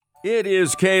It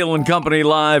is Cail and Company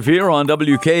live here on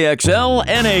WKXL,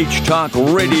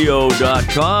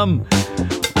 NHTalkRadio.com.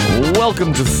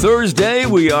 Welcome to Thursday.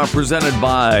 We are presented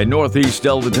by Northeast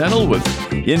Delta Dental with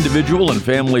individual and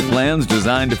family plans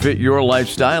designed to fit your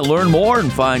lifestyle. Learn more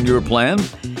and find your plan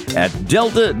at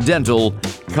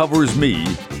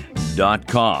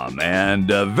deltadentalcoversme.com. And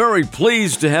very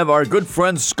pleased to have our good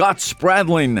friend Scott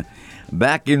Spradling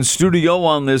back in studio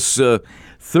on this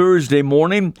Thursday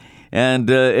morning. And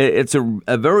it's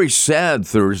a very sad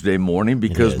Thursday morning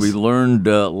because we learned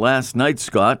last night,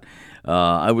 Scott,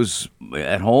 I was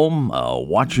at home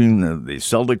watching the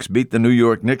Celtics beat the New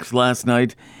York Knicks last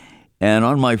night, and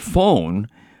on my phone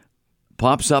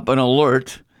pops up an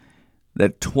alert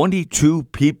that 22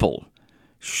 people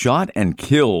shot and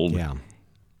killed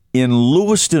in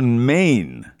Lewiston,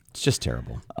 Maine. It's just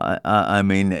terrible. I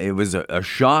mean, it was a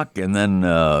shock, and then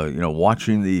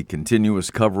watching the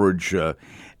continuous coverage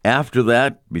after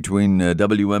that, between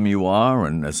WMUR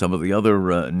and some of the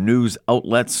other news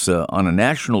outlets on a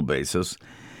national basis,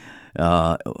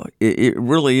 it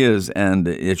really is, and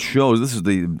it shows. This is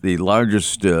the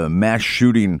largest mass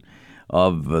shooting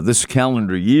of this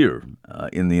calendar year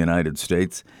in the United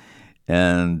States,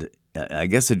 and I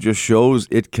guess it just shows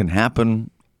it can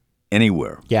happen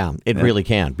anywhere. Yeah, it really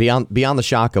can. Beyond the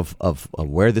shock of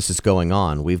where this is going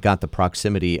on, we've got the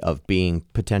proximity of being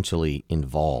potentially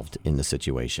involved in the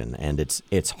situation. And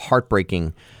it's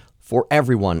heartbreaking for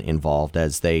everyone involved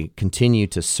as they continue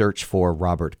to search for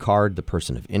Robert Card, the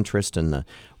person of interest and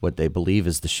what they believe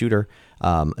is the shooter.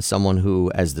 Someone who,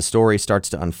 as the story starts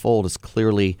to unfold, is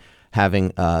clearly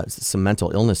having some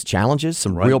mental illness challenges,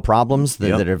 some real problems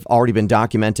that have already been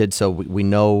documented. So we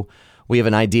know. We have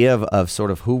an idea of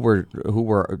sort of who we're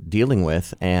dealing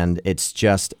with, and it's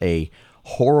just a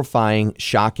horrifying,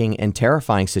 shocking, and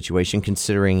terrifying situation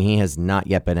considering he has not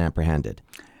yet been apprehended.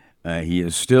 He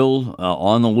is still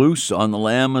on the loose, on the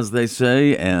lam, as they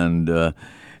say, and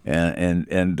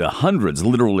hundreds,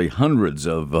 literally hundreds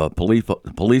of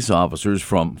police officers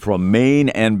from Maine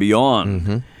and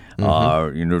beyond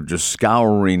are just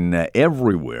scouring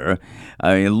everywhere.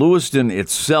 I mean, Lewiston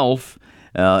itself.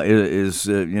 It's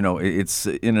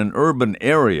in an urban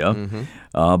area,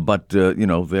 but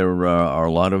there are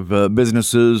a lot of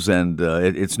businesses, and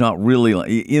it's not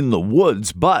really in the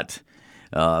woods, but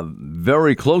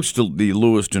very close to the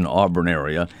Lewiston, Auburn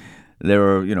area.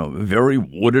 There are, very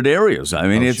wooded areas. I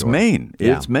mean, it's Maine.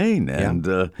 Yeah. It's Maine, and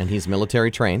he's military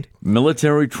trained.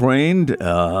 And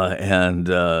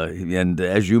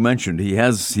as you mentioned, he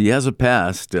has a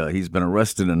past. He's been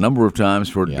arrested a number of times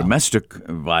for domestic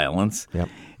violence. Yep.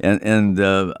 And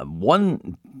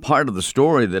one part of the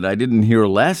story that I didn't hear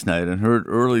last night and heard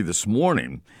early this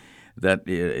morning, that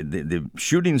the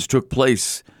shootings took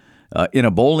place in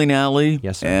a bowling alley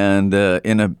and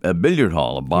in a billiard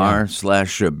hall, a bar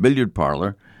 / billiard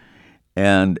parlor,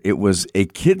 and it was a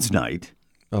kids' night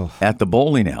at the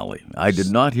bowling alley. I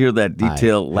did not hear that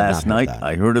detail last night.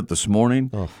 I heard it this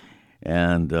morning,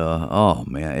 and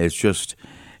man, it's just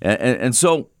and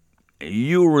so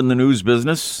you were in the news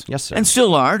business, yes, sir, and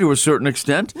still are to a certain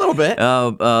extent, a little bit.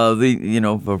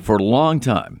 For a long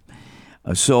time.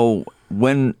 So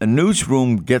when a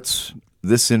newsroom gets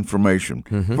this information.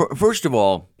 First of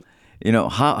all,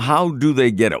 how do they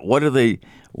get it? What are they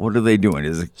doing?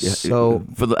 Is it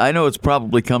I know it's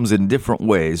probably comes in different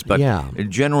ways, but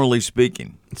generally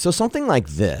speaking. So something like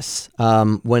this,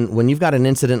 when you've got an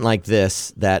incident like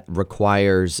this that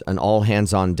requires an all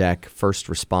hands on deck first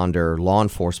responder law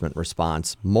enforcement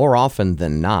response, more often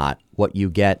than not, what you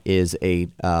get is a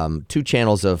two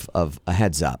channels of a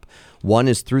heads up. One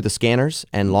is through the scanners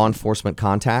and law enforcement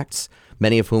contacts,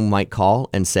 many of whom might call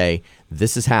and say,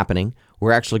 this is happening.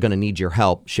 We're actually going to need your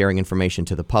help sharing information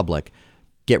to the public.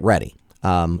 Get ready.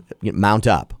 Mount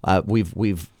up.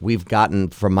 We've gotten,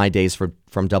 from my days from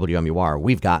WMUR,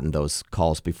 we've gotten those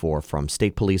calls before from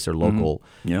state police or local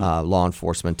law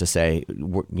enforcement to say,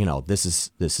 this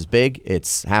is big.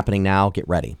 It's happening now. Get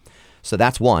ready. So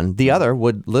that's one. The other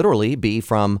would literally be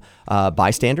from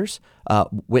bystanders,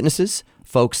 witnesses,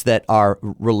 folks that are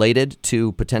related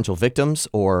to potential victims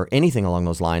or anything along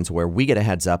those lines where we get a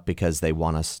heads up because they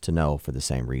want us to know for the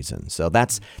same reason. So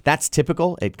that's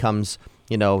typical. It comes,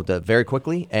 very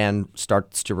quickly and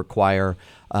starts to require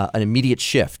an immediate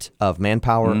shift of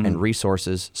manpower and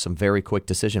resources, some very quick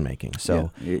decision making.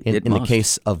 So in the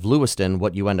case of Lewiston,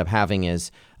 what you end up having is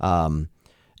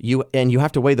you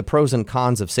have to weigh the pros and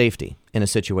cons of safety in a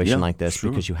situation like this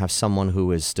because you have someone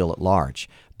who is still at large.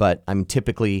 But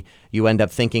typically you end up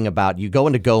thinking about, you go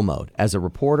into go mode as a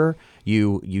reporter.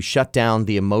 You shut down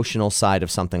the emotional side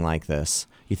of something like this.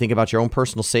 You think about your own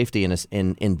personal safety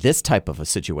in this type of a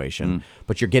situation,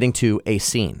 but you're getting to a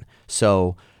scene.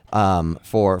 So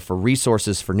for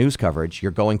resources for news coverage,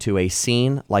 you're going to a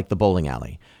scene like the bowling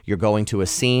alley. You're going to a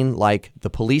scene like the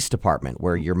police department,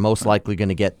 where you're most likely going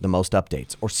to get the most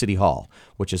updates, or City Hall,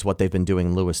 which is what they've been doing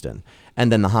in Lewiston.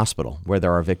 And then the hospital, where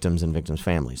there are victims and victims'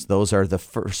 families. Those are the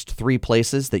first three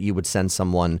places that you would send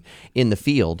someone in the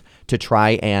field to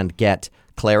try and get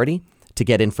clarity, to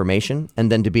get information,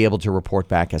 and then to be able to report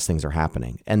back as things are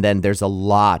happening. And then there's a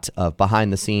lot of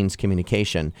behind-the-scenes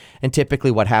communication. And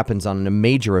typically what happens on a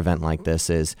major event like this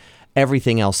is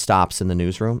everything else stops in the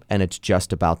newsroom, and it's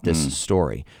just about this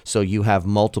story. So you have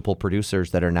multiple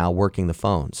producers that are now working the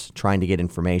phones, trying to get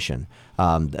information.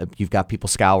 You've got people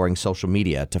scouring social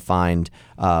media to find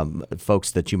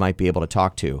folks that you might be able to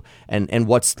talk to. And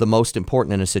what's the most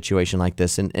important in a situation like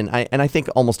this, and I think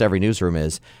almost every newsroom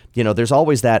is, there's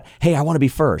always that, hey, I want to be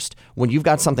first. When you've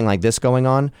got something like this going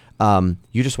on,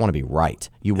 you just want to be right.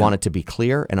 You want it to be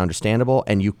clear and understandable,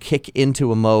 and you kick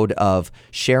into a mode of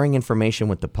sharing information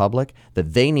with the public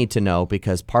that they need to know,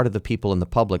 because part of the people in the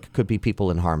public could be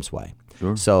people in harm's way.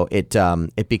 Sure. So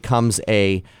it becomes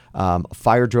a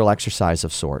fire drill exercise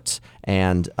of sorts,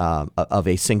 and of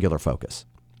a singular focus.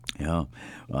 Yeah.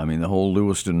 I mean, the whole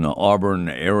Lewiston, Auburn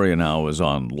area now is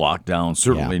on lockdown.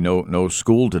 Certainly no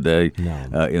school today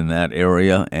in that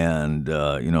area. And,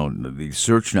 the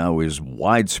search now is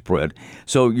widespread.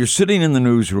 So you're sitting in the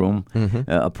newsroom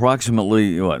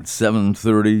approximately,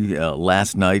 7:30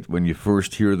 last night when you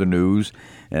first hear the news.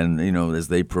 And, as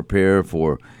they prepare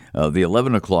for the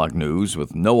 11 o'clock news,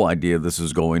 with no idea this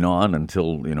is going on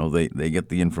until, they get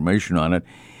the information on it.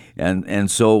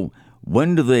 And so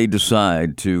when do they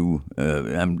decide to,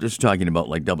 I'm just talking about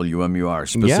like WMUR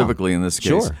specifically in this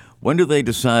case, sure. When do they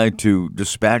decide to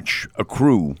dispatch a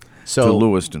crew to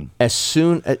Lewiston?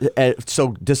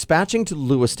 So dispatching to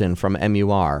Lewiston from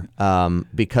MUR,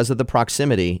 because of the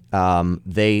proximity,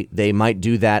 they might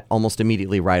do that almost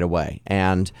immediately right away.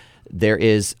 And there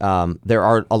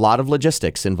are a lot of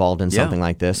logistics involved in something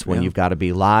like this, when you've got to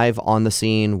be live on the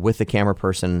scene with the camera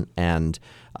person, and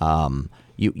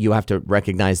you have to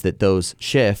recognize that those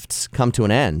shifts come to an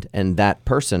end, and that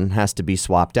person has to be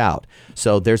swapped out.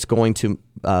 So there's going to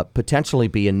potentially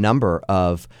be a number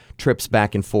of trips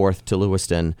back and forth to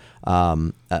Lewiston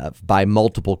by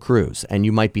multiple crews, and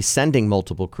you might be sending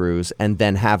multiple crews and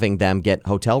then having them get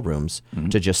hotel rooms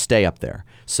to just stay up there.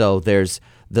 So there's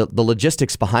the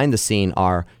logistics behind the scene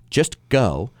are just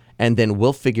go, and then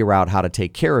we'll figure out how to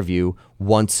take care of you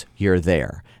once you're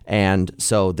there. And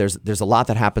so there's a lot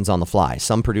that happens on the fly.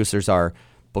 Some producers are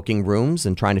booking rooms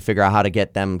and trying to figure out how to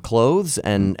get them clothes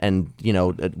and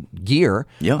gear.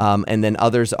 And then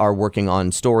others are working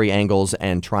on story angles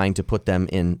and trying to put them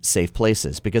in safe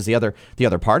places. Because the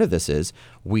other part of this is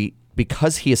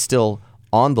because he is still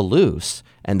on the loose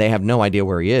and they have no idea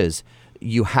where he is,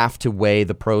 you have to weigh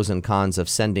the pros and cons of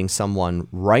sending someone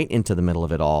right into the middle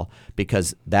of it all,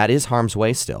 because that is harm's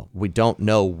way still. We don't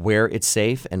know where it's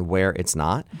safe and where it's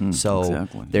not. So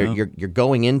you're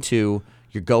going into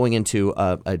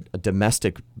a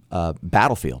domestic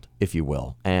battlefield, if you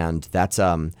will, and that's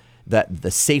that the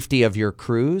safety of your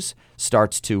crews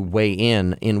starts to weigh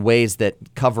in ways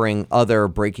that covering other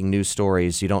breaking news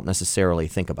stories you don't necessarily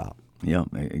think about. Yeah,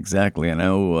 exactly. I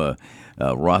know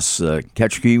Ross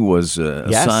Ketchke was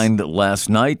assigned last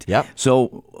night. Yep.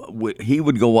 So he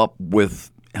would go up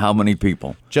with how many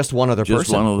people? Just one other person.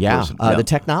 Just one other person. The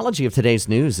technology of today's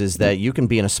news is that you can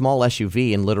be in a small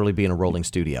SUV and literally be in a rolling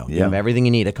studio. You have everything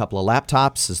you need, a couple of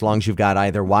laptops, as long as you've got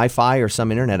either Wi-Fi or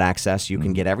some internet access, you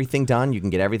can get everything done, you can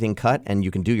get everything cut, and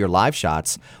you can do your live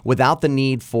shots without the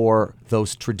need for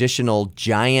those traditional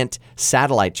giant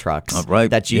satellite trucks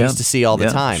that you used to see all the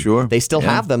time. Sure. They still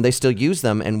have them, they still use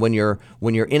them, and when you're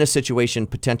in a situation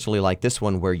potentially like this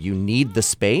one where you need the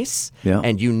space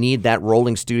and you need that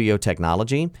rolling studio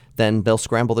technology, then they'll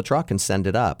scramble the truck and send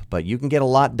it up. But you can get a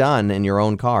lot done in your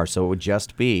own car, so it would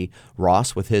just be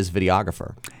Ross with his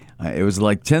videographer. It was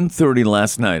like 10:30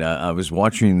 last night. I was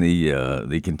watching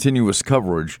the continuous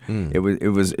coverage.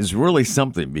 It's really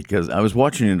something, because I was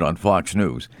watching it on Fox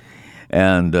News,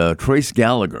 and Trace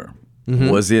Gallagher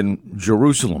was in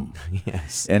Jerusalem.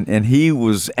 Yes, and he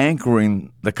was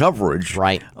anchoring the coverage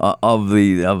of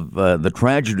the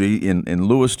tragedy in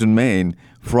Lewiston, Maine,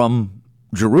 from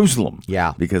Jerusalem.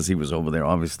 Yeah, because he was over there,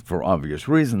 obviously for obvious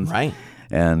reasons. Right,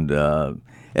 and.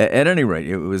 At any rate,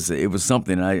 it was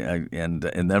something. And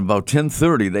then about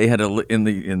 10:30, they had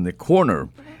in the corner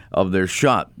of their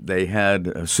shot, they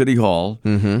had City Hall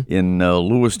in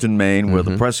Lewiston, Maine, where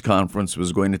the press conference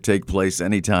was going to take place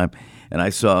anytime. And I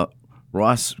saw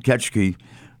Ross Ketchke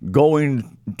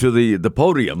going to the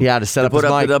podium. To set up put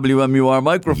his up mic. the WMUR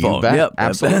microphone. You bet. Yep.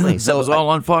 Absolutely. So that was all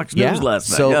on Fox News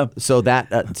last night. So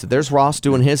there's Ross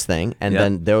doing his thing, and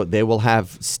then they will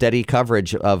have steady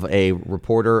coverage of a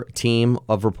team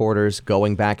of reporters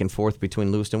going back and forth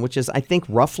between Lewiston, which is, I think,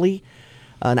 roughly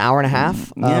an hour and a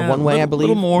half one way, I believe.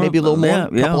 A little more. Maybe a little more, a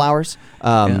couple hours.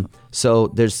 So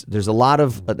there's a lot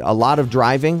of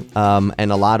driving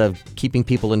and a lot of keeping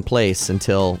people in place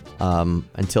until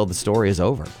the story is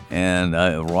over. And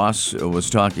Ross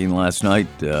was talking last night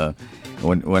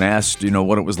when asked,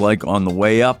 what it was like on the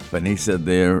way up, and he said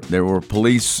there were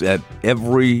police at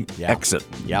every exit.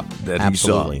 That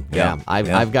Absolutely. he saw.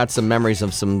 I've got some memories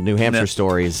of some New Hampshire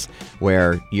stories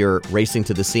where you're racing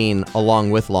to the scene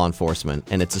along with law enforcement,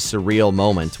 and it's a surreal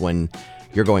moment when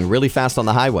you're going really fast on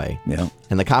the highway,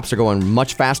 and the cops are going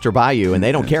much faster by you, and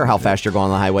they don't care how fast you're going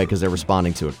on the highway because they're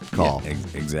responding to a call. Yeah,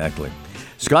 exactly.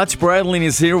 Scott Spradling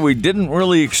is here. We didn't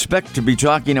really expect to be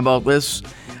talking about this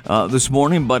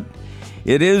morning, but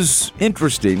it is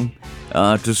interesting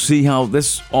to see how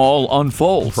this all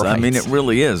unfolds. Right. I mean, it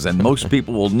really is, and most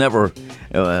people will never,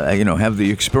 have the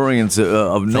experience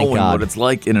of knowing what it's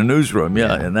like in a newsroom.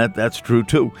 And that's true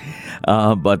too.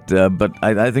 But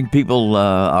I think people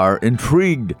are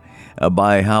intrigued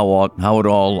by how it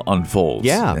all unfolds.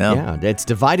 Yeah. It's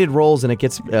divided roles, and it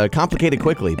gets complicated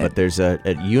quickly, but there's a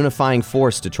unifying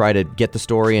force to try to get the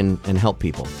story and help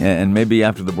people. And maybe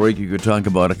after the break, you could talk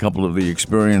about a couple of the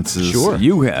experiences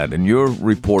you had in your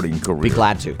reporting career. Be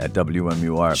glad to. At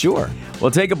WMUR. Sure.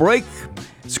 We'll take a break.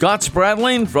 Scott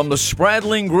Spradling from the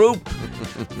Spradling Group,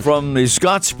 from the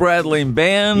Scott Spradling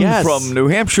Band, from New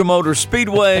Hampshire Motor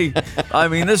Speedway. I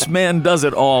mean, this man does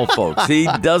it all, folks. He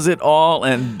does it all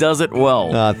and does it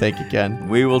well. Thank you, Ken.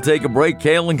 We will take a break.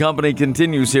 Cail and Company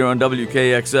continues here on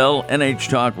WKXL,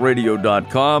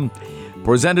 NHTalkRadio.com,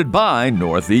 presented by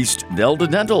Northeast Delta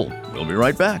Dental. We'll be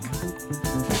right back.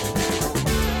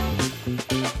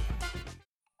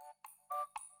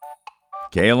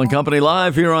 Cail and Company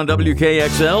live here on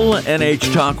WKXL,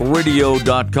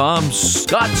 NHTalkRadio.com.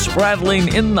 Scott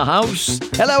Spradling in the house.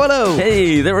 Hello.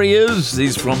 Hey, there he is.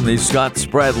 He's from the Scott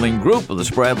Spradling Group, the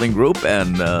Spradling Group,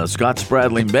 and Scott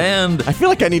Spradling Band. I feel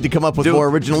like I need to come up with more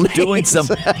original names. Doing some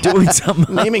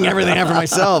naming everything after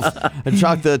myself. I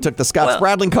took the Scott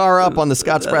Spradling car up on the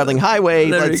Scott Spradling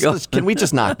Highway. Can we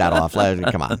just knock that off?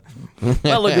 Come on.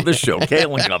 Well, look at this show,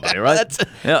 Cail and Company, right?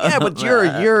 But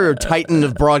you're a titan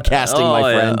of broadcasting, my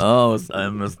friend.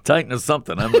 I'm as titan as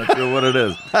something. I'm not sure what it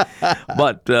is.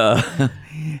 But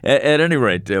at any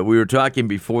rate, we were talking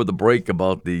before the break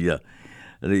about the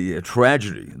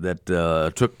tragedy that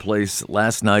took place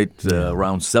last night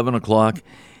around 7 o'clock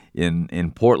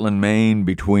in Portland, Maine,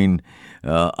 between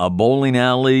a bowling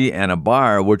alley and a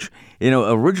bar, which,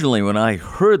 originally when I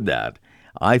heard that,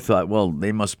 I thought, well,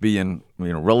 they must be in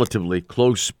relatively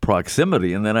close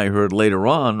proximity, and then I heard later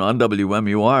on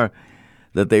WMUR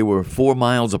that they were 4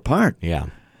 miles apart. Yeah.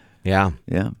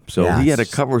 So he had to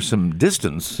cover some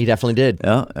distance. He definitely did.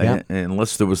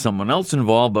 Unless there was someone else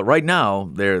involved. But right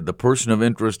now, the person of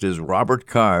interest is Robert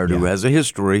Card, who has a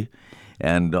history,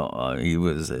 and he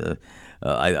was,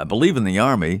 I believe, in the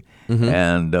Army,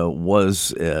 and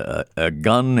was a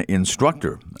gun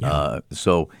instructor.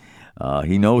 So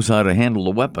he knows how to handle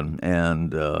a weapon,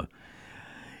 and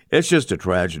it's just a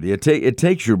tragedy. It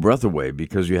takes your breath away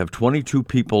because you have 22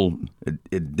 people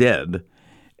dead,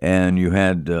 and you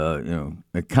had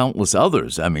countless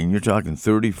others. I mean, you're talking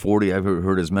 30, 40. I've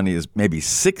heard as many as maybe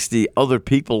 60 other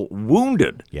people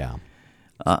wounded. Yeah.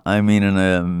 I mean, in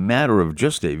a matter of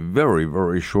just a very,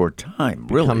 very short time,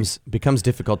 really. Becomes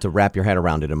difficult to wrap your head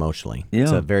around it emotionally. Yeah.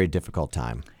 It's a very difficult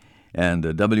time. And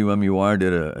WMUR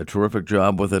did a terrific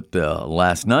job with it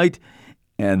last night.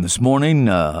 And this morning,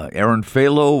 Aaron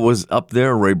Falo was up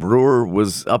there. Ray Brewer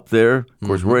was up there. Of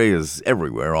course, Ray is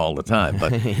everywhere all the time.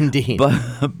 But Indeed.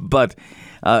 But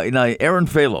now, Aaron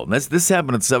Falo, this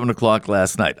happened at 7 o'clock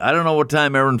last night. I don't know what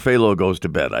time Aaron Falo goes to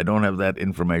bed. I don't have that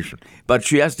information. But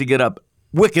she has to get up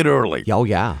wicked early. Oh,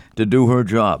 yeah. To do her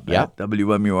job at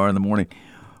WMUR in the morning.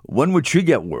 When would she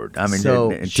get word? I mean,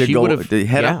 to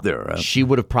head up there. She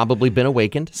would have probably been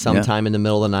awakened sometime in the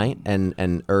middle of the night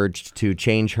and urged to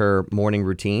change her morning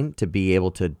routine to be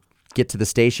able to get to the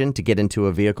station, to get into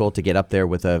a vehicle, to get up there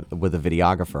with a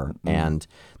videographer. And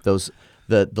the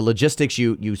logistics,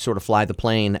 you sort of fly the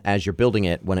plane as you're building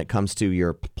it when it comes to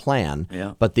your plan.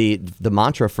 Yeah. But the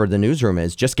mantra for the newsroom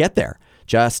is just get there.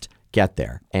 Just get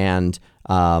there. And,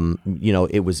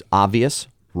 it was obvious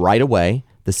right away.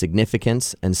 The the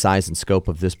significance and size and scope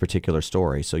of this particular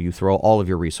story. So you throw all of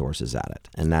your resources at it.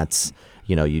 And that's,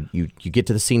 you get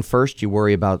to the scene first, you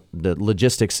worry about the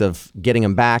logistics of getting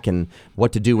them back and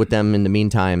what to do with them in the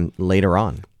meantime later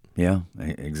on. Yeah,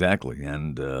 exactly.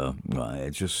 And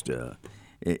it's just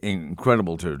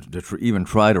incredible to even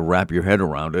try to wrap your head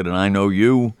around it. And I know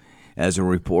you, as a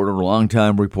reporter,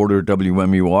 longtime reporter at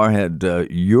WMUR,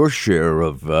 had your share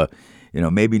of,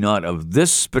 maybe not of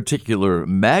this particular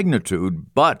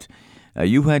magnitude, but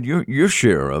you had your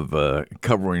share of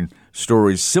covering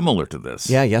stories similar to this.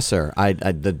 Yeah, yes, sir.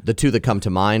 The two that come to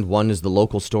mind, one is the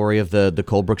local story of the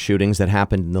Colebrook shootings that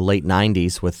happened in the late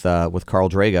 90s with Carl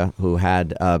Draga, who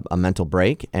had a mental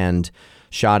break and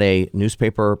shot a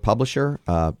newspaper publisher,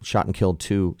 shot and killed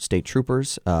 2 state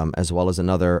troopers, as well as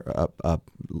another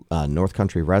North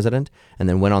Country resident, and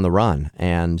then went on the run.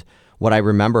 And what I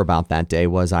remember about that day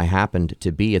was I happened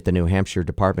to be at the New Hampshire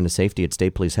Department of Safety at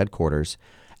State Police Headquarters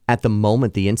at the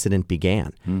moment the incident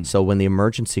began. So when the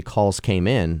emergency calls came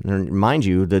in, and mind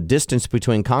you, the distance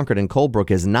between Concord and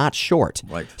Colebrook is not short.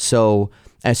 Right. So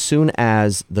as soon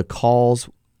as the calls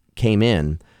came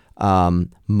in,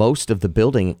 most of the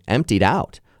building emptied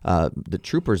out. The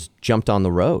troopers jumped on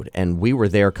the road, and we were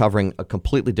there covering a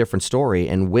completely different story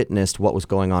and witnessed what was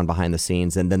going on behind the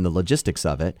scenes and then the logistics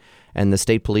of it. And the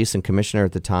state police and commissioner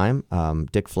at the time,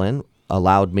 Dick Flynn,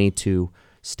 allowed me to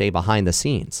stay behind the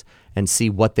scenes and see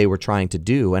what they were trying to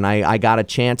do. And I got a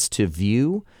chance to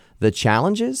view the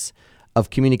challenges of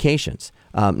communications,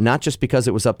 not just because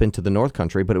it was up into the North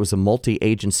Country, but it was a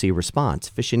multi-agency response.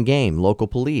 Fish and Game, local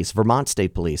police, Vermont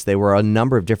State Police. They were a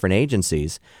number of different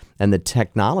agencies, and the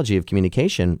technology of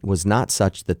communication was not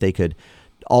such that they could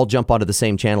all jump onto the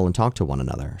same channel and talk to one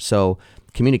another. So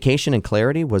communication and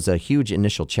clarity was a huge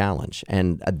initial challenge,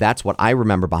 and that's what I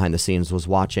remember behind the scenes was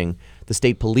watching the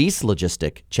state police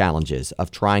logistic challenges of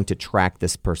trying to track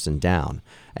this person down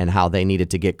and how they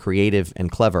needed to get creative and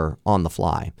clever on the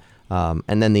fly.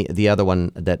 And then the other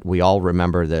one that we all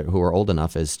remember that who are old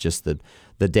enough is just the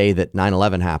day that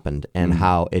 9/11 happened and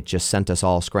how it just sent us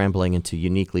all scrambling into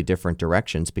uniquely different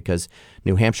directions because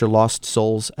New Hampshire lost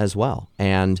souls as well.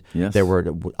 And yes.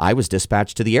 I was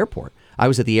dispatched to the airport. I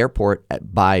was at the airport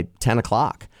by 10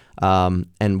 o'clock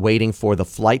and waiting for the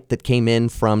flight that came in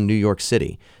from New York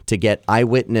City to get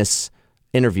eyewitness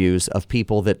interviews of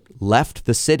people that left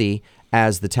the city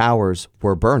as the towers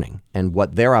were burning and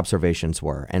what their observations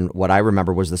were. And what I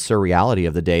remember was the surreality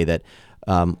of the day that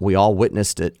we all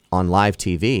witnessed it on live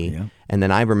TV. Yeah. And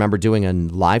then I remember doing a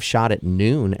live shot at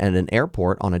noon at an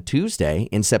airport on a Tuesday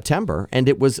in September, and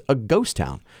it was a ghost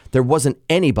town. There wasn't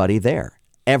anybody there.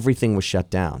 Everything was shut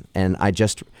down. And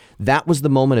that was the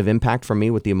moment of impact for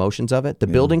me with the emotions of it. The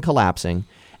building collapsing,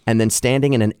 and then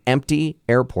standing in an empty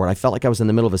airport. I felt like I was in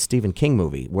the middle of a Stephen King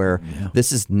movie where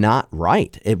this is not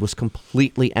right. It was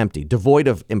completely empty, devoid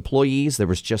of employees. There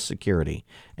was just security.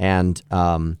 And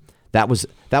that was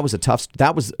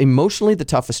emotionally the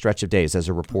toughest stretch of days as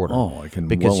a reporter. Oh, I can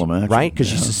well imagine. Right?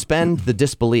 Because you suspend the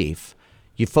disbelief.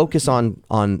 You focus on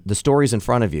the stories in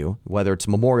front of you, whether it's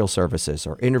memorial services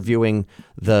or interviewing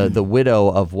the widow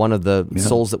of one of the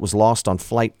souls that was lost on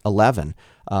Flight 11.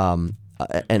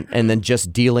 And then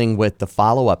just dealing with the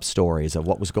follow-up stories of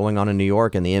what was going on in New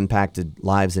York and the impacted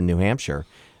lives in New Hampshire.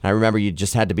 And I remember you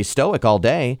just had to be stoic all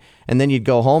day, and then you'd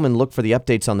go home and look for the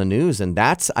updates on the news, and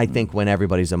that's, I think, when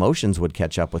everybody's emotions would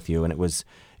catch up with you, and it was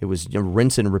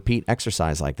rinse and repeat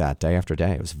exercise like that day after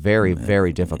day. It was very,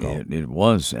 very difficult. It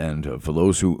was, and for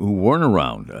those who weren't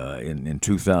around in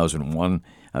 2001,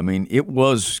 I mean, it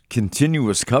was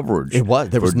continuous coverage. It was.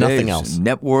 There was nothing else.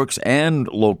 Networks and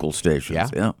local stations.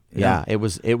 Yeah. It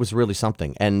was really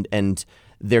something. And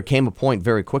there came a point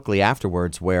very quickly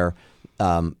afterwards where,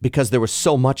 because there was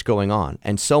so much going on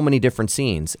and so many different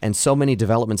scenes and so many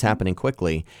developments happening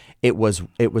quickly, it was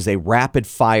a rapid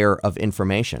fire of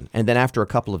information. And then after a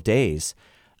couple of days,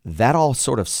 that all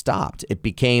sort of stopped. It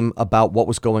became about what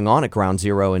was going on at Ground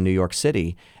Zero in New York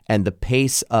City, and the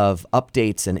pace of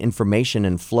updates and information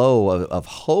and flow of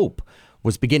hope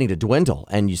was beginning to dwindle,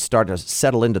 and you start to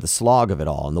settle into the slog of it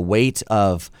all and the weight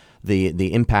of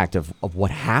the impact of what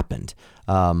happened.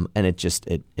 And it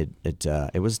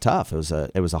was tough.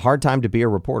 It was a hard time to be a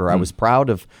reporter. I was proud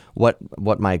of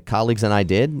what my colleagues and I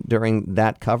did during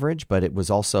that coverage, but it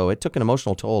took an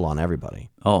emotional toll on everybody.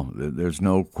 Oh, there's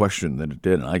no question that it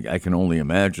did. I can only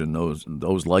imagine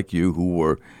those like you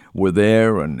who were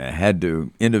there and had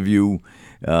to interview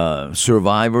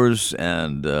survivors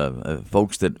and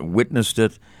folks that witnessed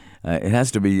it. It has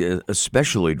to be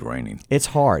especially draining. It's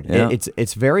hard. Yeah.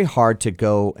 It's very hard to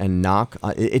go and knock.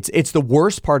 It's the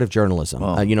worst part of journalism.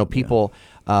 People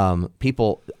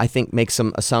people, I think, make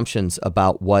some assumptions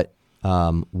about what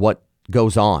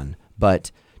goes on.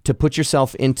 But to put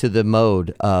yourself into the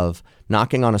mode of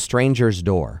knocking on a stranger's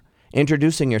door,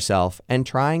 introducing yourself, and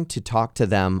trying to talk to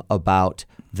them about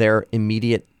their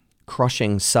immediate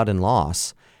crushing sudden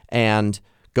loss, and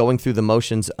going through the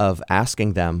motions of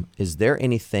asking them, is there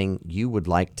anything you would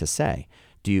like to say?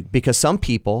 Because some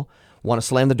people want to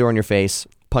slam the door in your face,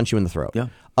 punch you in the throat. Yeah.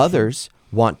 Others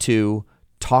want to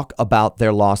talk about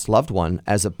their lost loved one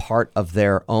as a part of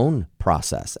their own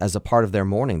process, as a part of their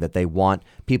mourning, that they want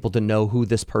people to know who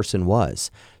this person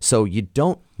was. So you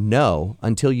don't know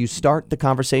until you start the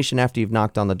conversation after you've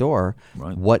knocked on the door,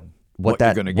 right, what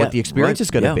the experience is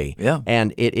going to be. Yeah.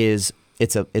 And it's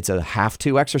a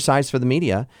have-to exercise for the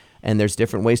media, and there's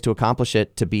different ways to accomplish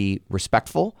it to be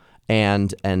respectful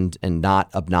and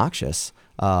not obnoxious.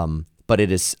 But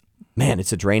it is, man,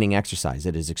 it's a draining exercise.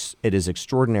 It is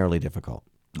extraordinarily difficult.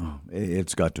 Oh,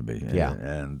 it's got to be. Yeah.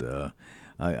 And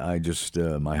I just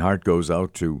my heart goes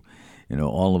out to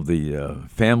all of the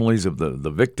families of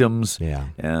the victims. Yeah.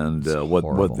 And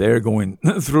what they're going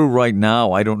through right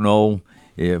now. I don't know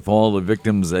if all the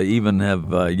victims even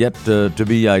have yet to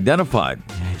be identified.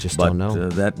 I just don't know.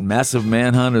 That massive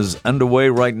manhunt is underway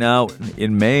right now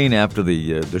in Maine after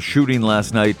the shooting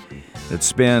last night that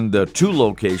spanned 2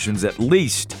 locations. At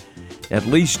least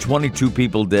 22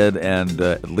 people dead and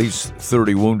at least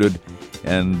 30 wounded.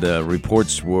 And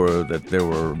reports were that there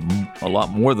were a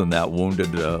lot more than that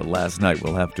wounded last night.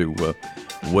 We'll have to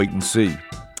wait and see.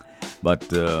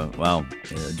 But, wow,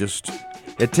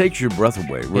 it takes your breath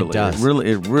away, really. It does.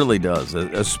 It really does,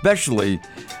 especially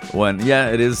when,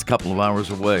 it is a couple of hours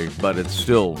away, but it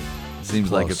still seems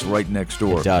close. Like it's right next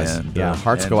door. It does. And,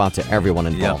 hearts go out to everyone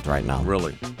involved right now.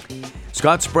 Really.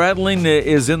 Scott Spradling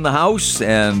is in the house,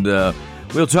 and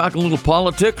we'll talk a little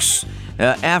politics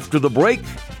after the break.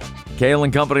 Cail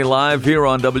and Company live here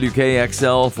on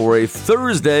WKXL for a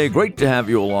Thursday. Great to have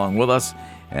you along with us.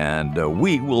 And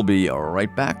we will be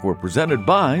right back. We're presented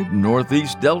by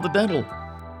Northeast Delta Dental.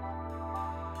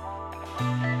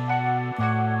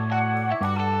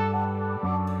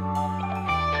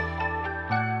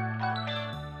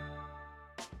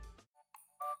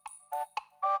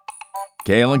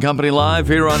 Cail and Company live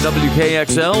here on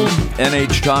WKXL,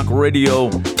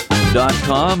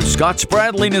 NHTalkRadio.com. Scott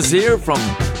Spradling is here from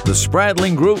the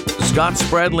Spradling Group, Scott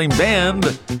Spradling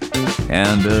Band,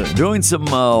 and doing some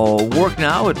work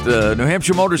now at New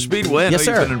Hampshire Motor Speedway. I know Yes,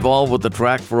 sir. You've been involved with the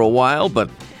track for a while,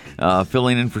 but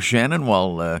filling in for Shannon.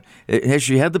 Well, has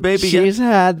she had the baby yet? She's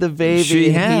had the baby.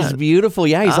 She has. He's beautiful.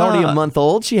 Yeah, he's already a month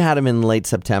old. She had him in late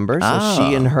September. So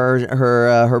she and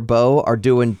her beau are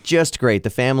doing just great. The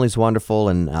family's wonderful,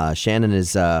 and Shannon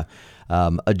is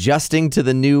adjusting to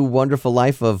the new wonderful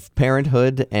life of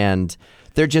parenthood, and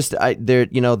they're just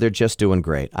doing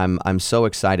great. I'm so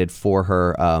excited for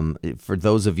her. For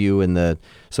those of you in the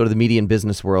sort of the media and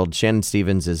business world, Shannon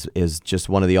Stevens is just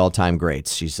one of the all-time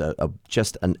greats. She's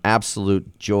just an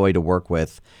absolute joy to work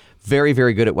with. Very,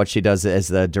 very good at what she does as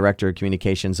the director of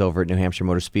communications over at New Hampshire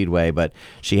Motor Speedway. But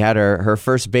she had her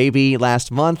first baby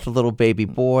last month, a little baby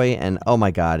boy, and oh my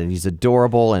God, and he's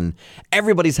adorable, and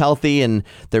everybody's healthy, and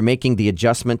they're making the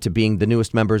adjustment to being the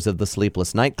newest members of the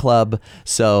Sleepless Night Club.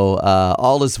 So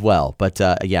all is well. But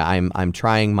I'm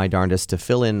trying my darndest to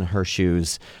fill in her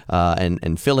shoes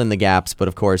and fill in the gaps. But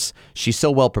of course, she's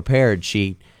so well prepared.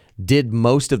 She did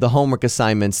most of the homework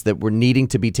assignments that were needing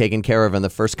to be taken care of in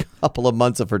the first couple of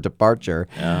months of her departure.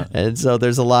 Yeah. And so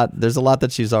there's a lot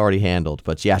that she's already handled.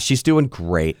 But yeah, she's doing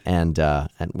great, and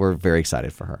we're very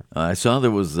excited for her. I saw there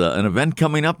was an event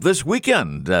coming up this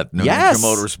weekend at New Hampshire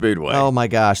Motor Speedway. Oh my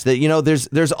gosh,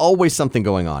 there's always something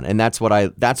going on, and that's what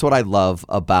I love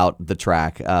about the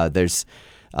track. It's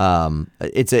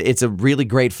a really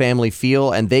great family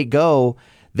feel, and they go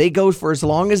for as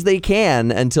long as they can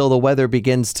until the weather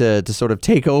begins to sort of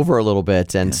take over a little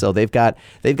bit. And so they've got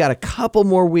a couple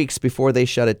more weeks before they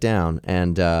shut it down.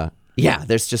 And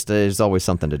there's always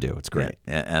something to do. It's great.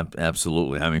 Yeah,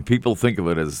 absolutely. I mean, people think of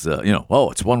it as,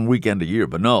 it's one weekend a year,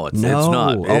 but no, it's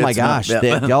not. Oh my gosh.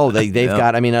 They've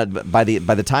got, I mean, by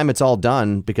the time it's all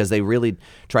done, because they really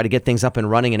try to get things up and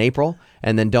running in April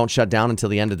and then don't shut down until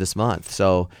the end of this month.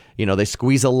 So, they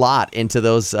squeeze a lot into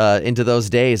those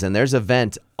days, and there's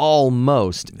event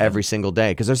almost every single day,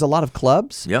 because there's a lot of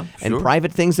clubs and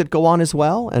private things that go on as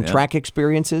well, and track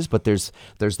experiences. But there's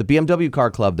the BMW car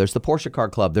club, there's the Porsche car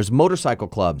club, there's motorcycle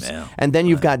clubs, and then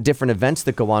you've got different events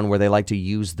that go on where they like to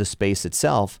use the space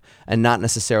itself and not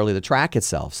necessarily the track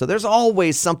itself. So there's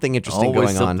always something interesting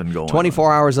going on.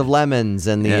 24 hours of lemons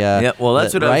and the well,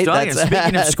 that's what I was talking.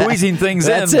 Speaking of squeezing things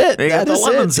that's in, it. they got the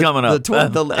lemons coming up,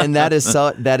 and that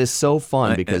is so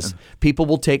fun, because people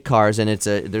will take cars, and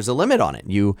there's a limit on it.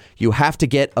 You have to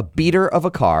get a beater of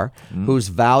a car whose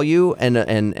value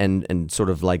and sort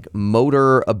of like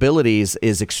motor abilities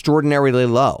is extraordinarily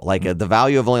low, like the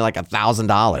value of only like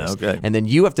 $1,000. Okay. And then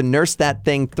you have to nurse that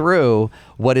thing through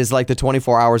what is like the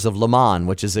 24 hours of Le Mans,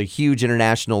 which is a huge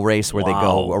international race where they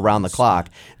go around the clock.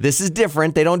 This is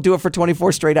different. They don't do it for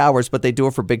 24 straight hours, but they do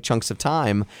it for big chunks of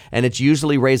time. And it's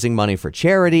usually raising money for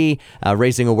charity,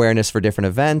 raising awareness for different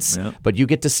events. But you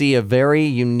get to see a very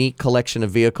unique collection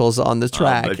of vehicles on the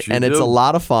track, and it's a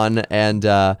lot of fun, and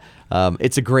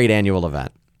it's a great annual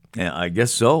event. Yeah, I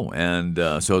guess so. And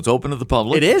so it's open to the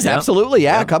public. It is, absolutely.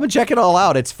 Yeah, come and check it all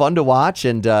out. It's fun to watch,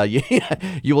 and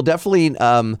you will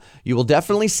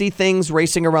definitely see things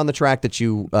racing around the track that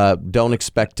you don't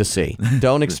expect to see.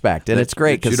 Don't expect, and it's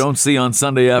great because you don't see on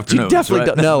Sunday afternoons. You definitely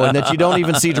don't know, and that you don't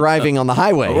even see driving on the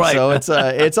highway. Right. So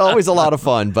it's always a lot of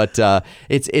fun. But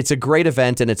it's a great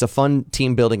event, and it's a fun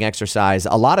team building exercise.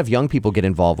 A lot of young people get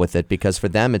involved with it because for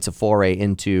them it's a foray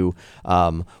into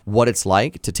what it's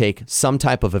like to take some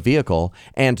type of a vehicle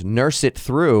and nurse it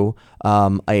through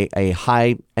a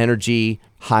high energy,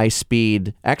 high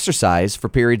speed exercise for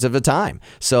periods of a time.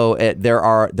 So there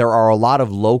are a lot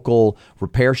of local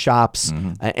repair shops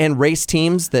and race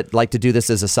teams that like to do this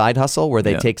as a side hustle, where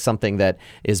they take something that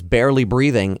is barely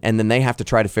breathing and then they have to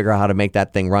try to figure out how to make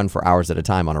that thing run for hours at a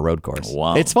time on a road course.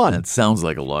 Wow. It's fun. It sounds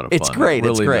like a lot of fun. It's great. It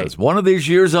really it's great. does. One of these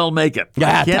years I'll make it. Yeah,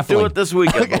 I can't definitely do it this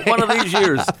weekend, but one of these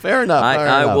years. Fair enough.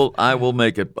 I will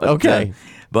make it. But, okay.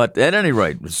 But at any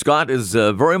rate, Scott is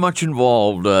very much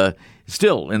involved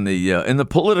still in the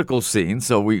political scene.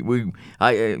 So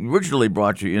I originally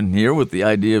brought you in here with the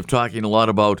idea of talking a lot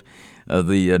about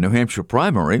the New Hampshire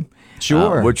primary,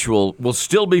 which will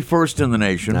still be first in the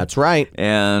nation. That's right.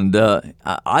 And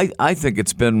I think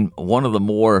it's been one of the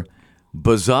more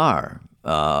bizarre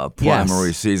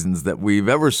primary seasons that we've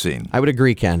ever seen. I would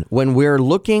agree, Ken. When we're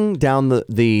looking down the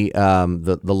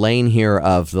lane here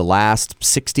of the last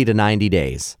 60 to 90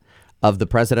 days of the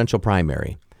presidential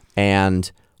primary,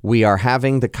 and we are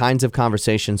having the kinds of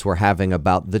conversations we're having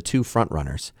about the two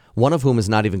frontrunners, one of whom is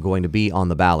not even going to be on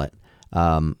the ballot,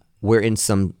 we're in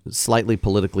some slightly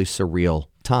politically surreal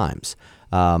times.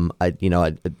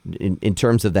 In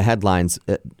terms of the headlines,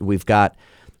 we've got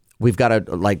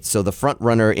so the front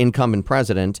runner incumbent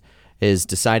president is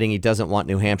deciding he doesn't want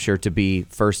New Hampshire to be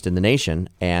first in the nation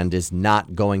and is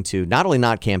not going to not only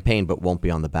not campaign but won't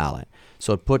be on the ballot.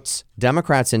 So it puts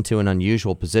Democrats into an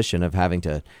unusual position of having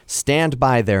to stand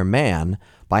by their man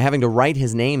by having to write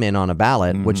his name in on a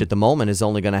ballot, which at the moment is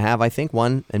only going to have, I think,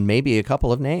 one and maybe a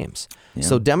couple of names. Yeah.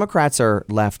 So Democrats are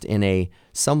left in a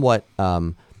somewhat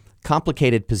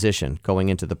complicated position going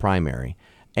into the primary,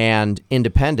 and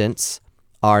independents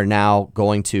are now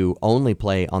going to only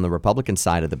play on the Republican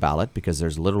side of the ballot because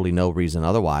there's literally no reason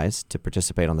otherwise to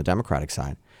participate on the Democratic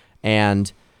side.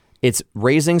 And it's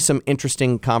raising some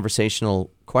interesting conversational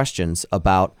questions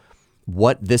about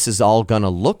what this is all going to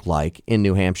look like in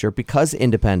New Hampshire because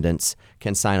independents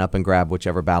can sign up and grab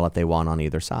whichever ballot they want on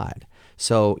either side.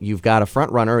 So you've got a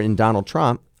front runner in Donald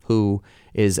Trump who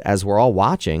is, as we're all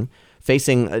watching,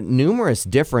 facing numerous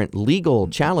different legal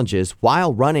challenges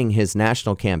while running his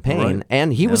national campaign. Right.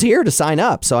 And he was here to sign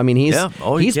up. So, I mean, he's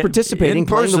participating,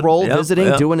 playing the role,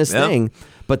 visiting, doing his thing.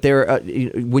 But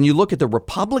when you look at the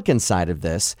Republican side of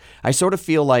this, I sort of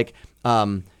feel like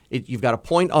you've got a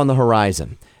point on the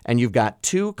horizon. And you've got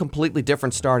two completely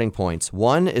different starting points.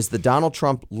 One is the Donald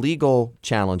Trump legal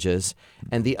challenges,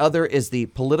 and the other is the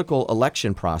political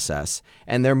election process.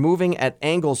 And they're moving at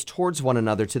angles towards one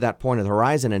another to that point of the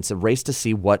horizon. And it's a race to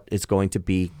see what is going to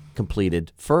be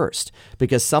completed first.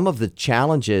 Because some of the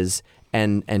challenges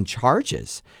and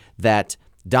charges that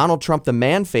Donald Trump, the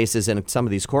man, faces in some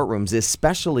of these courtrooms,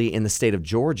 especially in the state of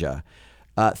Georgia,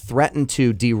 threaten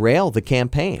to derail the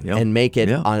campaign and make it,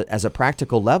 as a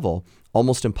practical level,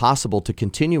 almost impossible to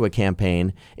continue a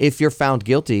campaign if you're found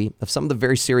guilty of some of the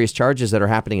very serious charges that are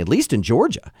happening, at least in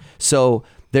Georgia. So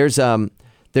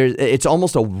it's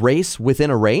almost a race within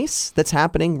a race that's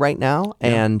happening right now.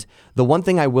 Yeah. And the one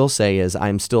thing I will say is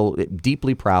I'm still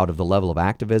deeply proud of the level of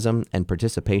activism and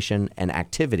participation and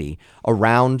activity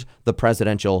around the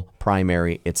presidential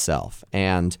primary itself.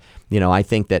 And I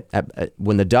think that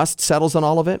when the dust settles on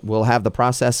all of it, we'll have the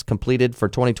process completed for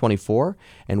 2024,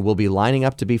 and we'll be lining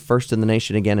up to be first in the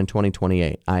nation again in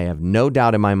 2028. I have no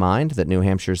doubt in my mind that New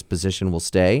Hampshire's position will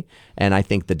stay, and I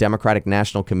think the Democratic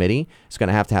National Committee is going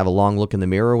to have a long look in the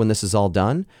mirror when this is all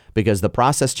done, because the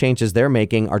process changes they're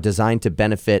making are designed to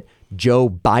benefit Joe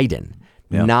Biden,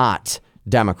 not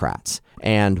Democrats.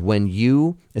 And when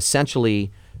you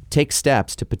essentially take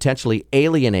steps to potentially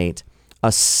alienate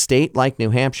a state like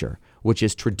New Hampshire, which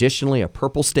is traditionally a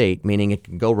purple state, meaning it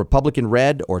can go Republican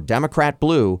red or Democrat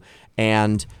blue,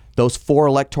 and those 4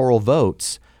 electoral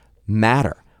votes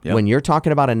matter. Yep. When you're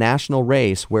talking about a national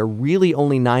race where really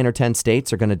only 9 or 10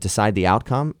 states are going to decide the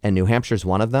outcome, and New Hampshire's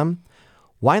one of them,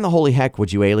 why in the holy heck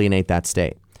would you alienate that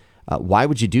state? Why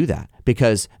would you do that?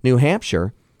 Because New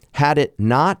Hampshire, had it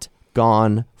not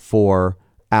gone for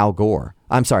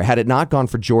had it not gone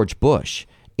for George Bush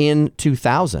in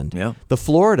 2000, the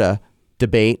Florida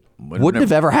debate wouldn't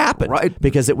have ever happened, right?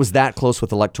 Because it was that close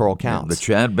with electoral counts. The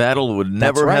Chad battle would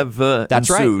never have That's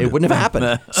ensued. Right. It wouldn't have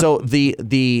happened. So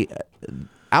the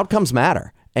outcomes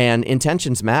matter and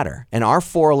intentions matter. And our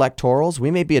 4 electorals,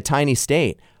 we may be a tiny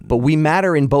state, but we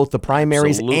matter in both the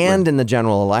primaries and in the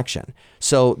general election.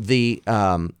 So the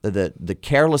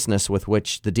carelessness with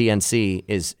which the DNC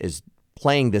is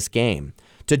playing this game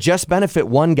to just benefit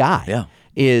one guy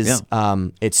is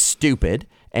it's stupid.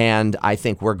 And I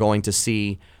think we're going to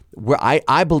see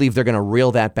I believe they're going to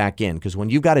reel that back in, because when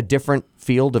you've got a different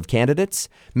field of candidates,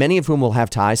 many of whom will have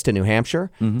ties to New Hampshire,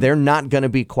 they're not going to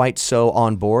be quite so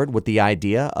on board with the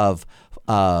idea of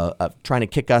trying to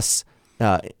kick us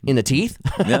in the teeth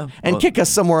and kick us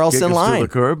somewhere else in line. To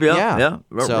the curb,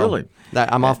 so, really.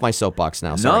 I'm off my soapbox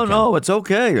now. Sorry, no, it's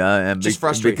okay. Just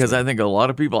frustrates because me. I think a lot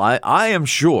of people. I am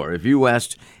sure if you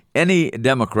asked any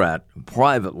Democrat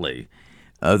privately,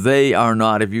 they are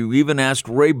not. If you even asked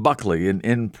Ray Buckley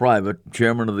in private,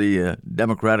 chairman of the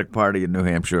Democratic Party in New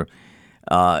Hampshire,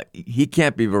 he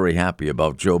can't be very happy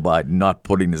about Joe Biden not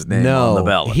putting his name on the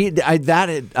ballot.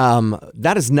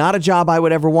 That is not a job I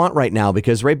would ever want right now,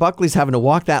 because Ray Buckley's having to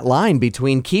walk that line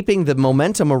between keeping the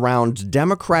momentum around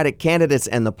Democratic candidates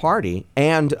and the party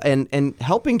and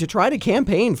helping to try to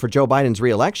campaign for Joe Biden's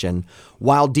reelection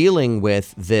while dealing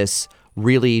with this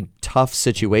really tough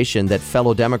situation that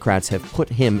fellow Democrats have put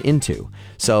him into.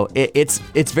 So it's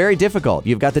very difficult.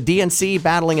 You've got the DNC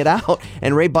battling it out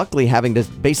and Ray Buckley having to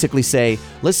basically say,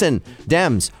 listen,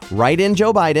 Dems, write in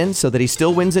Joe Biden so that he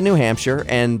still wins in New Hampshire,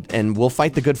 and we'll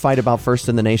fight the good fight about first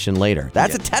in the nation later.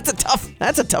 That's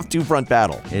a tough two-front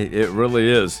battle. It really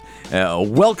is.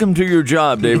 Welcome to your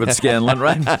job, David Scanlon,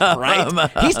 right? Right.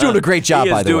 He's doing a great job,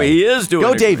 by the way. He is doing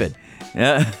Go, David.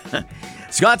 Yeah.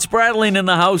 Scott Spradling in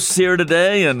the house here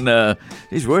today, and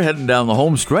we're heading down the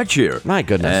home stretch here. My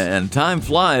goodness. And time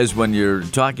flies when you're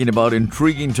talking about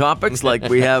intriguing topics like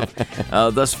we have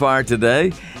thus far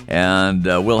today. And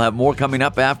we'll have more coming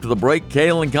up after the break.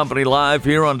 Cail and Company live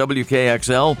here on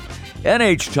WKXL,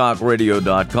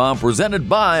 NHTalkRadio.com, presented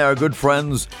by our good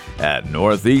friends at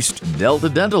Northeast Delta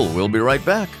Dental. We'll be right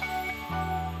back.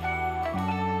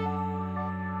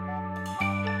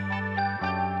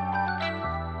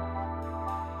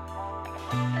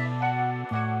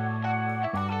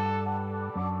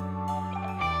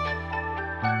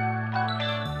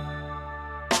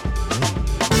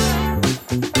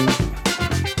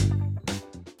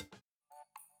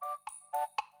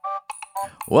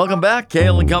 Welcome back.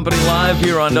 Cail and Company live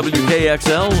here on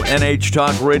WKXL,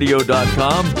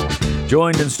 NHTalkRadio.com.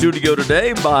 Joined in studio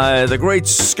today by the great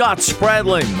Scott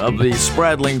Spradling of the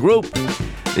Spradling Group,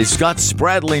 the Scott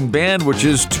Spradling Band, which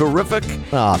is terrific.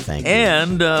 Oh, thank you.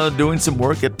 And doing some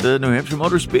work at the New Hampshire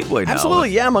Motor Speedway now.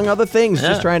 Absolutely, among other things.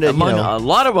 Just trying to, a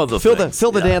lot of other things.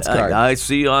 Fill the dance card. I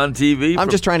see on TV. I'm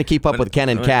just trying to keep up with Ken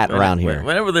and Kat around here.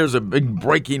 Whenever there's a big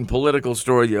breaking political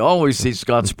story, you always see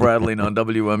Scott Spradling on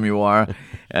WMUR.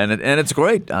 And it's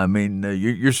great. I mean,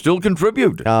 you still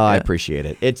contribute. Oh, I appreciate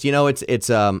it. It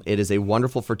is a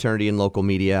wonderful fraternity in local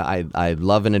media. I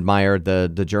love and admire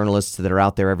the journalists that are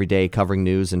out there every day covering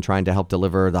news and trying to help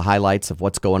deliver the highlights of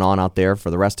what's going on out there for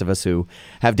the rest of us who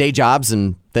have day jobs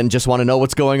and then just want to know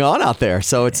what's going on out there.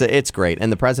 So it's great.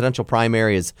 And the presidential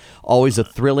primary is always a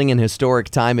thrilling and historic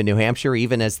time in New Hampshire,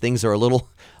 even as things are a little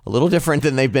different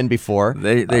than they've been before.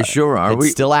 They sure are.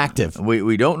 It's still active.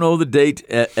 We don't know the date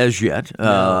as yet,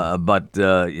 but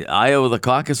Iowa, the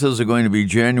caucuses are going to be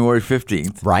January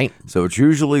 15th. Right. So it's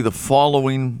usually the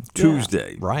following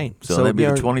Tuesday. Right. So that'd be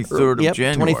the 23rd of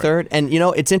January. 23rd. And,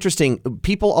 it's interesting.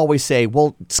 People always say,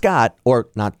 well, Scott, or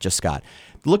not just Scott,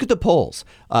 look at the polls.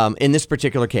 In this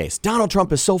particular case, Donald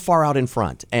Trump is so far out in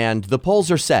front, and the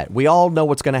polls are set. We all know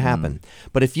what's going to happen.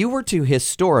 But if you were to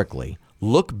historically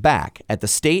look back at the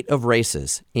state of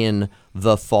races in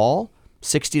the fall,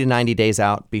 60 to 90 days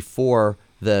out before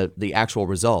the actual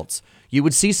results, you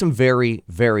would see some very,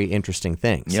 very interesting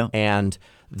things. Yeah. And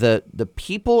the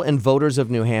people and voters of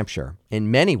New Hampshire,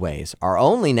 in many ways, are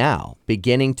only now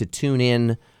beginning to tune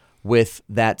in with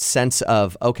that sense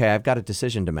of, okay, I've got a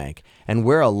decision to make. And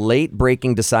we're a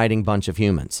late-breaking, deciding bunch of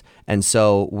humans. And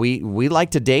so we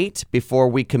like to date before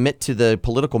we commit to the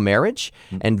political marriage.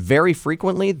 And very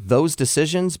frequently, those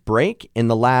decisions break in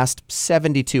the last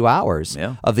 72 hours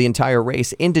of the entire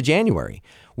race into January.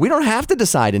 We don't have to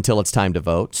decide until it's time to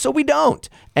vote, so we don't.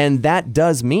 And that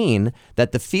does mean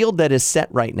that the field that is set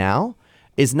right now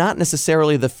is not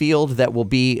necessarily the field that will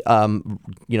be,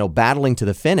 battling to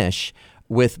the finish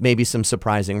with maybe some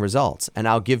surprising results. And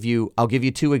I'll give you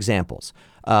two examples.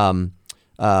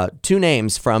 Two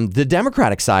names from the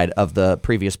Democratic side of the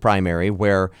previous primary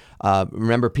where,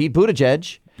 remember Pete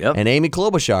Buttigieg and Amy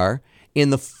Klobuchar in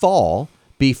the fall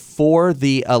before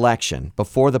the election,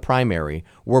 before the primary,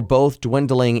 were both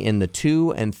dwindling in the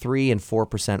 2 and 3 and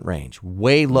 4% range,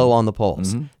 way low on the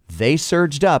polls. They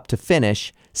surged up to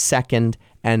finish second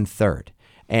and third.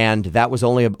 And that was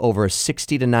only over a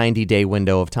 60 to 90 day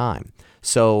window of time.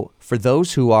 So for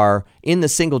those who are in the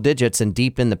single digits and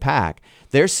deep in the pack,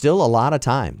 there's still a lot of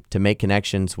time to make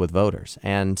connections with voters.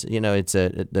 And, it's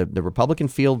the Republican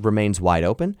field remains wide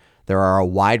open. There are a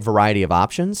wide variety of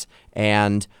options,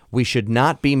 and we should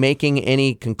not be making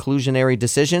any conclusionary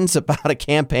decisions about a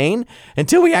campaign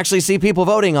until we actually see people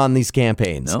voting on these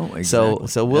campaigns. No, exactly.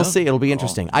 So we'll see. It'll be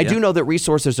interesting. I do know that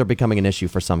resources are becoming an issue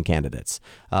for some candidates.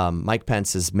 Mike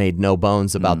Pence has made no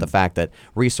bones about the fact that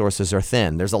resources are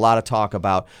thin. There's a lot of talk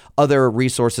about other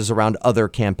resources around other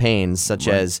campaigns, such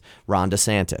as Ron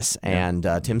DeSantis and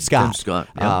Tim Scott.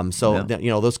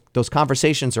 Those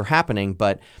conversations are happening,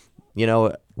 but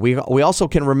we also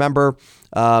can remember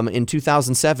in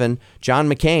 2007, John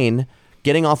McCain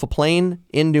getting off a plane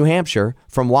in New Hampshire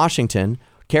from Washington,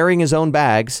 carrying his own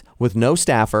bags with no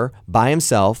staffer, by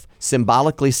himself,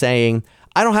 symbolically saying,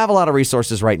 I don't have a lot of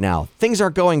resources right now. Things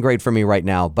aren't going great for me right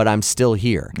now, but I'm still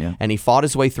here. Yeah. And he fought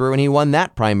his way through, and he won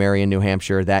that primary in New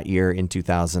Hampshire that year in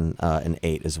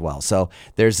 2008 as well. So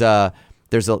there's a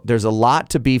lot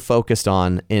to be focused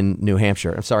on in New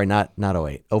Hampshire. I'm sorry, not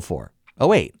 08, 04.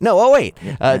 08. No, 08.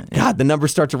 God, the numbers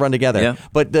start to run together. Yeah.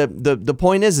 But the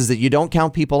point is that you don't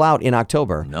count people out in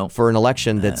October for an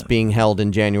election that's being held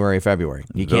in January, February.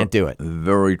 You can't do it.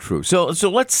 Very true. So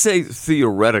let's say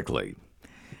theoretically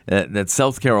that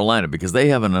South Carolina, because they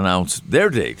haven't announced their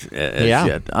date as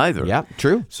yet either. Yeah,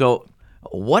 true. So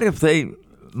what if they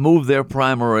move their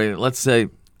primary, let's say,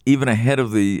 even ahead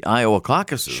of the Iowa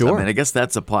caucuses? Sure. I mean, I guess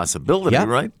that's a possibility,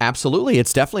 right? Absolutely.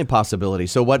 It's definitely a possibility.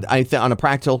 So what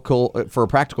for a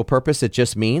practical purpose, it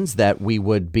just means that we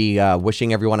would be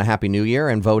wishing everyone a Happy New Year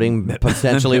and voting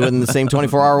potentially within the same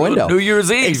 24-hour window. New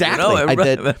Year's Eve.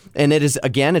 Exactly. And it is,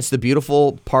 again, it's the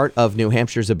beautiful part of New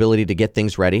Hampshire's ability to get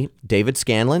things ready. David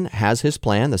Scanlon has his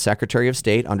plan. The Secretary of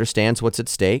State understands what's at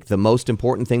stake. The most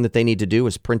important thing that they need to do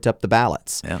is print up the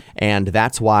ballots. Yeah. And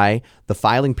that's why the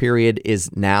filing period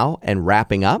is now and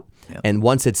wrapping up. Yep. And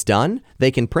once it's done, they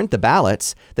can print the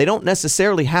ballots. They don't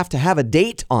necessarily have to have a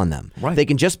date on them. Right. They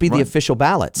can just be the official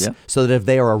ballots. Yep. So that if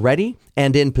they are ready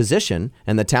and in position,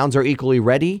 and the towns are equally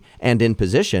ready and in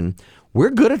position, we're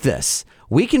good at this.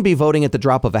 We can be voting at the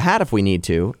drop of a hat if we need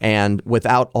to, and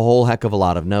without a whole heck of a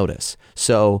lot of notice.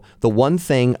 So the one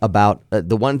thing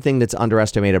that's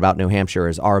underestimated about New Hampshire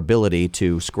is our ability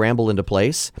to scramble into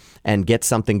place and get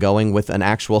something going with an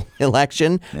actual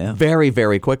election very,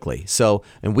 very quickly. So,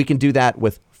 and we can do that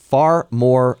with far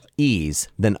more ease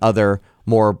than other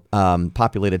more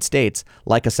populated states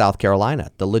like a South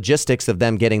Carolina. The logistics of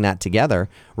them getting that together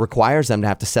requires them to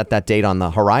have to set that date on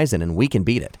the horizon, and we can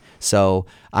beat it. So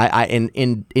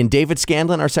in David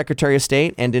Scanlon, our Secretary of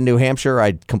State, and in New Hampshire,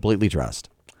 I completely trust.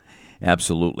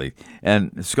 Absolutely.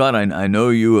 And Scott, I know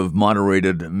you have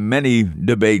moderated many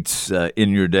debates in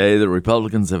your day. The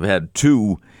Republicans have had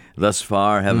 2 thus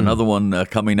far, have another one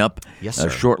coming up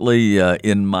shortly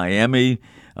in Miami.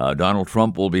 Donald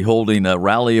Trump will be holding a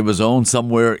rally of his own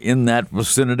somewhere in that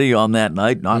vicinity on that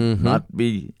night, not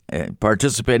be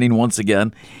participating once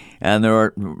again. And there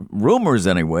are rumors,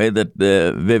 anyway, that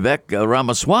Vivek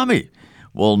Ramaswamy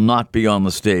will not be on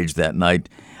the stage that night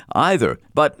either.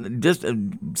 But just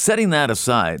setting that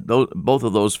aside, both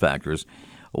of those factors,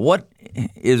 what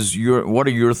are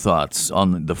your thoughts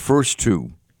on the first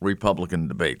 2 Republican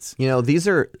debates? These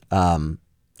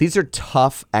are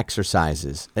tough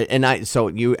exercises. So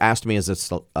you asked me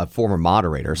as a former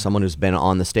moderator, someone who's been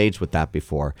on the stage with that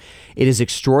before. It is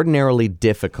extraordinarily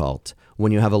difficult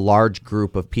when you have a large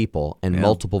group of people and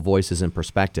multiple voices and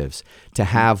perspectives, to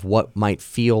have what might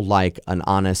feel like an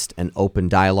honest and open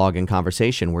dialogue and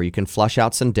conversation where you can flush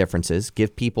out some differences,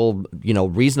 give people,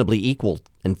 reasonably equal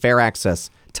and fair access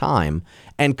time,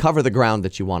 and cover the ground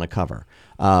that you want to cover.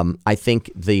 I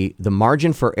think the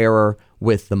margin for error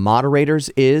with the moderators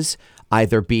is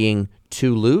either being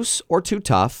too loose or too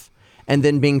tough, and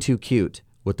then being too cute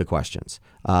with the questions.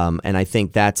 And I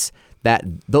think those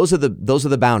are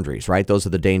the boundaries, right? Those are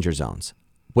the danger zones.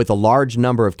 With a large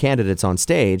number of candidates on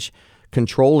stage,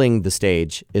 controlling the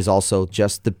stage is also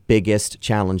just the biggest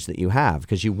challenge that you have,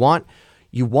 because you want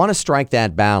to strike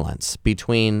that balance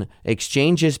between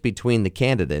exchanges between the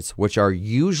candidates, which are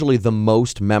usually the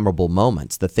most memorable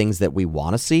moments, the things that we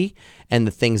want to see and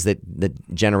the things that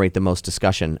generate the most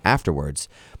discussion afterwards.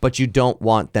 But you don't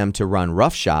want them to run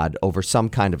roughshod over some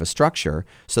kind of a structure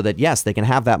so that, yes, they can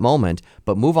have that moment,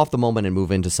 but move off the moment and move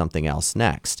into something else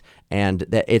next. And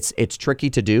it's tricky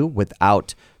to do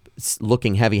without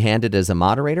looking heavy-handed as a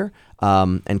moderator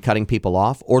and cutting people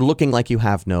off, or looking like you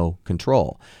have no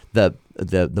control.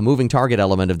 The moving target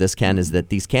element of this, Ken, is that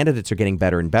these candidates are getting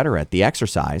better and better at the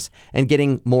exercise and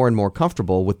getting more and more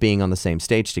comfortable with being on the same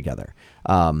stage together.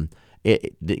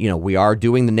 We are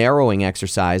doing the narrowing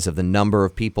exercise of the number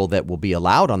of people that will be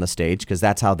allowed on the stage, because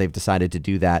that's how they've decided to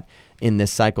do that in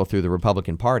this cycle through the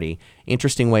Republican Party.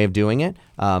 Interesting way of doing it.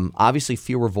 Obviously,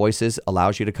 fewer voices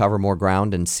allows you to cover more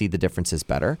ground and see the differences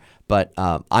better. But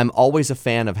I'm always a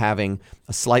fan of having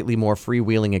a slightly more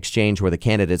freewheeling exchange where the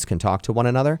candidates can talk to one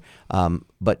another,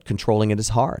 but controlling it is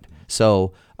hard.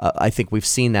 So I think we've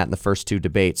seen that in the first two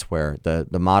debates where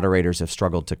the moderators have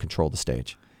struggled to control the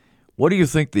stage. What do you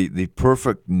think the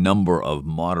perfect number of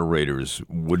moderators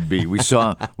would be?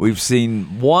 We've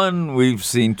seen one, we've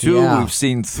seen two, we've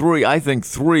seen three. I think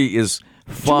three is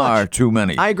far too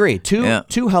many. I agree. Two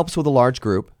helps with a large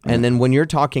group. And then when you're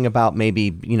talking about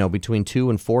maybe, between 2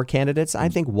 and 4 candidates, I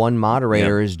think one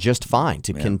moderator is just fine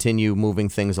to continue moving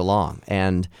things along.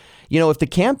 And, if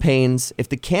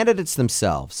the candidates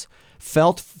themselves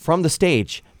felt from the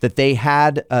stage that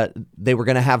they were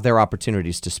going to have their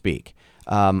opportunities to speak,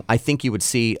 I think you would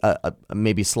see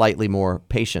maybe slightly more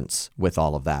patience with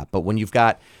all of that. But when you've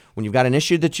got an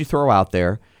issue that you throw out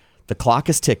there, the clock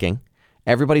is ticking.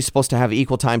 Everybody's supposed to have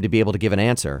equal time to be able to give an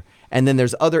answer. And then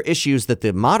there's other issues that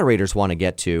the moderators want to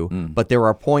get to, but there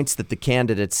are points that the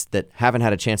candidates that haven't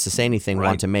had a chance to say anything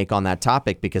want to make on that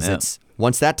topic, because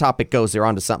once that topic goes, they're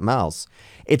on to something else.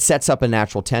 It sets up a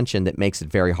natural tension that makes it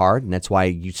very hard, and that's why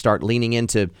you start leaning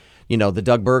into the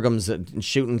Doug Burgums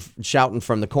shouting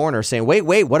from the corner saying, wait,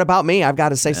 what about me? I've got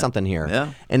to say something here.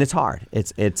 Yeah. And it's hard.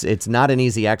 It's not an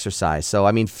easy exercise.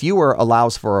 So, fewer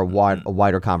allows for a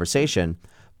wider conversation.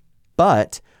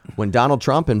 But when Donald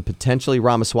Trump and potentially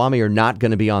Ramaswamy are not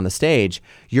going to be on the stage,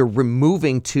 you're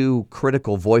removing 2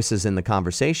 critical voices in the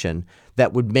conversation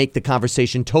that would make the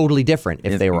conversation totally different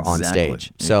if they were on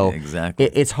stage. So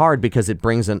it's hard because it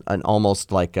brings an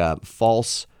almost like a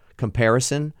false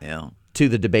comparison to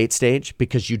the debate stage,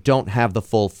 because you don't have the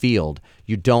full field.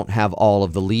 You don't have all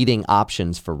of the leading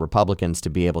options for Republicans to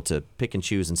be able to pick and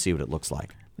choose and see what it looks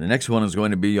like. The next one is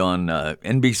going to be on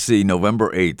NBC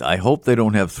November 8th. I hope they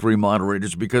don't have 3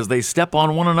 moderators, because they step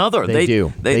on one another. They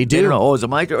do. They do. Oh, is it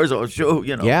my turn? Or is it a show?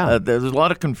 There's a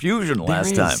lot of confusion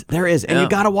last time. There is. And you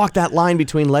got to walk that line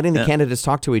between letting the candidates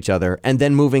talk to each other and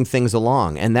then moving things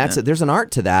along. And there's an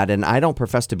art to that. And I don't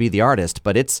profess to be the artist,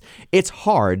 but it's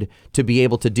hard to be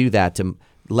able to do that, to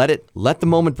let the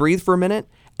moment breathe for a minute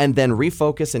and then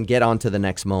refocus and get on to the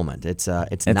next moment. It's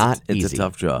not easy. It's a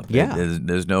tough job. Yeah.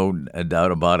 There's no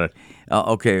doubt about it.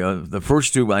 The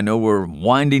first 2, I know we're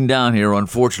winding down here,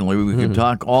 unfortunately. We could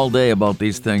talk all day about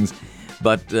these things.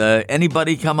 But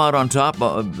anybody come out on top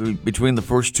between the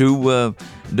first 2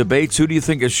 debates? Who do you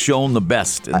think has shown the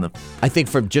best? I think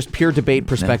from just pure debate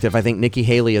perspective, I think Nikki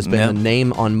Haley has been the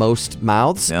name on most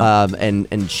mouths,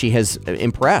 and she has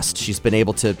impressed. She's been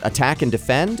able to attack and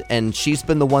defend, and she's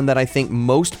been the one that I think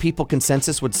most people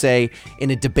consensus would say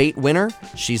in a debate winner,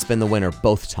 she's been the winner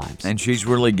both times. And she's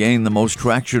really gained the most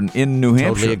traction in New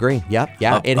Hampshire. Totally agree. Yep.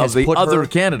 Yeah. It has put other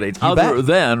candidates other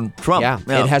than Trump. Yeah.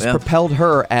 It has propelled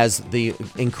her as the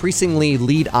increasingly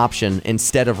lead option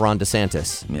instead of Ron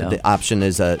DeSantis. Yeah. The option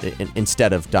is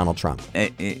instead of Donald Trump.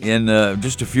 In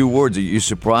just a few words, are you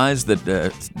surprised that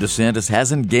DeSantis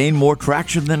hasn't gained more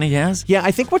traction than he has? Yeah,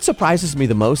 I think what surprises me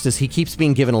the most is he keeps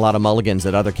being given a lot of mulligans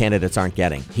that other candidates aren't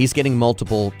getting. He's getting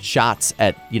multiple shots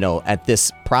at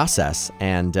this process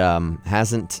and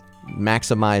hasn't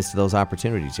maximized those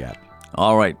opportunities yet.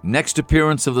 All right. Next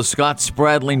appearance of the Scott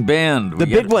Spradling Band. The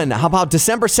big one. How about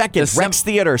December 2nd, Rex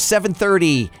Theater,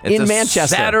 7:30 in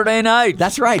Manchester. Saturday night.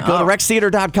 That's right. Go to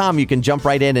rextheater.com. You can jump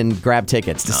right in and grab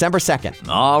tickets. December 2nd.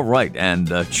 All right.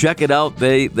 And check it out.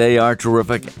 They are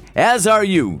terrific. As are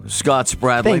you, Scott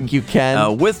Spradling. Thank you,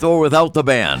 Ken. With or without the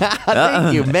band.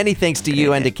 Thank you. Many thanks to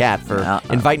you and to Kat for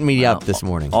inviting me up this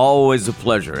morning. Always a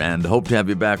pleasure, and hope to have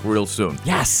you back real soon.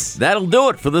 Yes. That'll do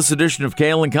it for this edition of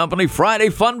Cail & Company. Friday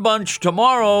Fun Bunch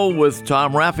tomorrow with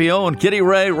Tom Raffio and Kitty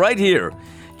Ray right here.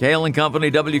 Cail & Company,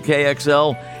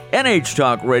 WKXL,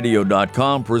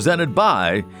 NHTalkRadio.com, presented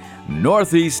by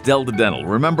Northeast Delta Dental.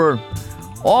 Remember,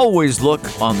 always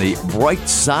look on the bright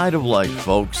side of life,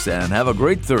 folks, and have a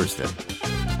great Thursday.